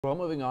Well,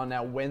 moving on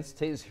now,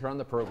 Wednesdays here on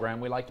the program,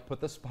 we like to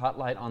put the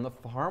spotlight on the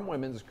farm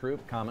women's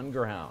group, Common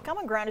Ground.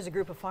 Common Ground is a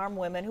group of farm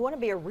women who want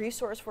to be a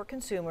resource for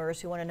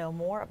consumers who want to know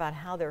more about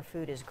how their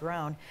food is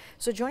grown.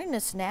 So joining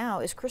us now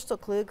is Crystal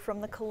Klug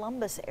from the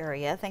Columbus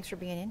area. Thanks for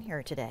being in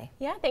here today.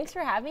 Yeah, thanks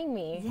for having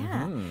me.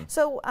 Yeah.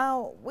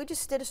 So we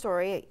just did a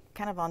story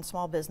kind of on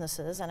small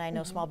businesses, and I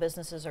know small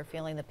businesses are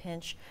feeling the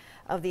pinch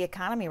of the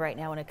economy right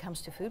now when it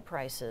comes to food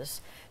prices.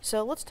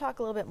 So let's talk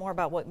a little bit more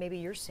about what maybe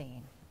you're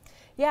seeing.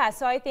 Yeah,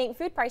 so I think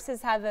food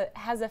prices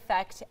has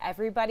affect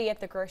everybody at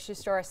the grocery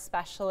store,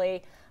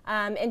 especially.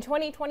 In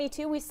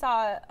 2022, we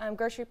saw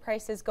grocery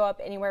prices go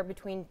up anywhere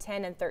between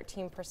 10 and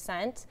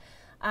 13%.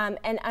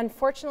 And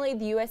unfortunately,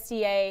 the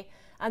USDA,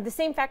 the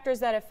same factors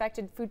that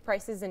affected food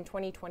prices in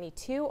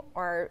 2022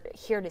 are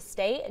here to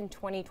stay in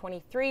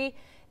 2023.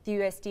 The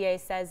USDA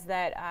says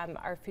that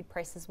our food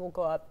prices will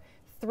go up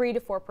 3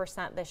 to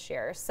 4% this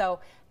year. So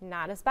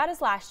not as bad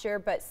as last year,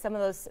 but some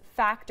of those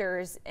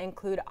factors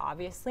include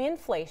obviously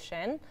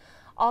inflation.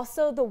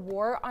 Also the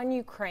war on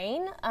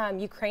Ukraine.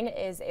 Ukraine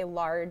is a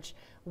large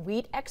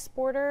wheat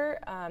exporter,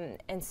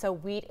 and so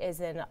wheat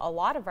is in a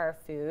lot of our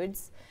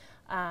foods.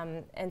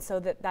 And so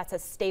that's a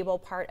stable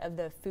part of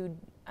the food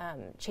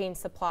chain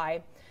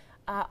supply.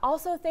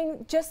 Also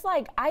just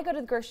like I go to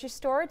the grocery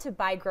store to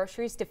buy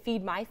groceries to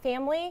feed my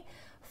family,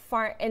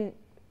 and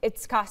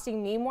it's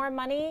costing me more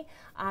money.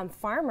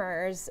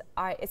 Farmers,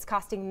 it's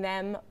costing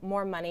them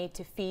more money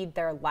to feed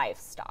their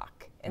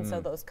livestock. And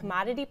so those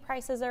commodity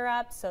prices are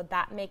up, so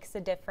that makes a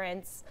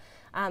difference.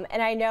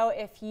 And I know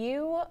if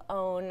you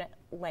own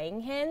laying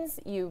hens,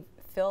 you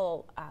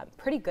feel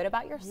pretty good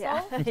about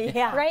yourself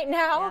right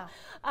now.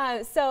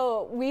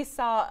 So we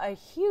saw a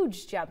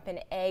huge jump in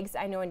eggs.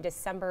 I know in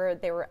December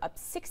they were up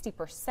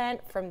 60%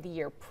 from the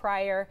year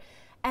prior.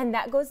 And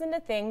that goes into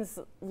things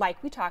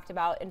like we talked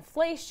about,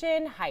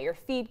 inflation, higher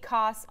feed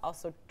costs,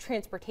 also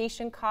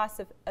transportation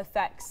costs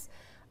affects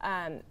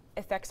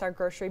our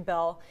grocery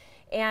bill,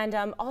 and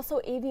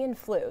also avian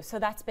flu. So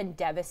that's been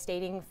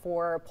devastating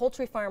for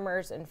poultry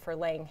farmers and for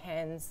laying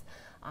hens.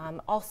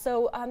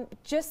 Also,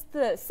 just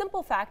the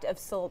simple fact of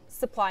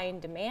supply and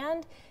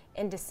demand.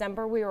 In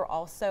December, we were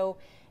also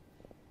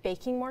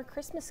baking more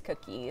Christmas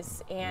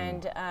cookies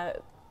and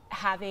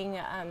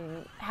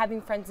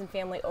having friends and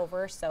family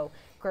over, so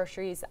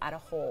groceries as a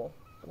whole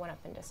went up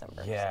in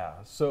December. Yeah,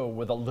 so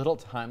with a little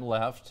time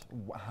left,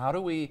 how do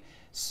we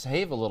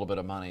save a little bit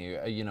of money,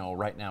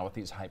 right now with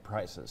these high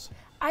prices?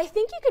 I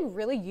think you can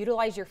really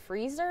utilize your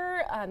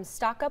freezer,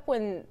 stock up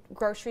when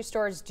grocery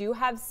stores do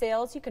have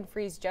sales. You can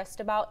freeze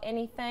just about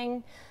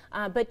anything,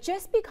 but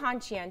just be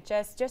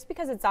conscientious. Just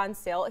because it's on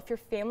sale, if your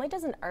family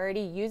doesn't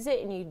already use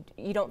it and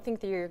you don't think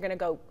that you're gonna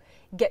go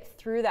get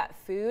through that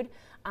food,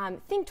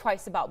 think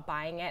twice about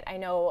buying it. I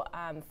know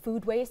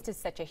food waste is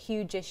such a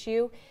huge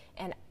issue,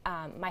 and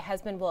my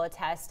husband will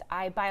attest,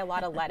 I buy a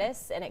lot of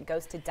lettuce and it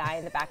goes to die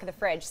in the back of the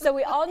fridge. So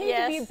we all need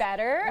to be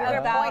better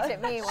about point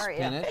at me, weren't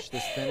you? The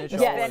spinach.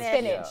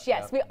 Yes,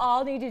 yes. We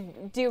all need to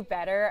do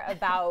better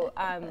about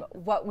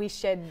what we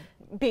should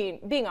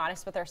being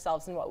honest with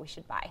ourselves and what we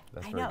should buy.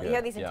 I know, you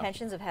have these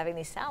intentions of having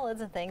these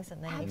salads and things,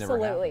 and then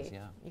absolutely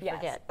you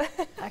forget.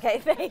 Okay,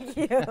 thank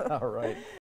you. All right.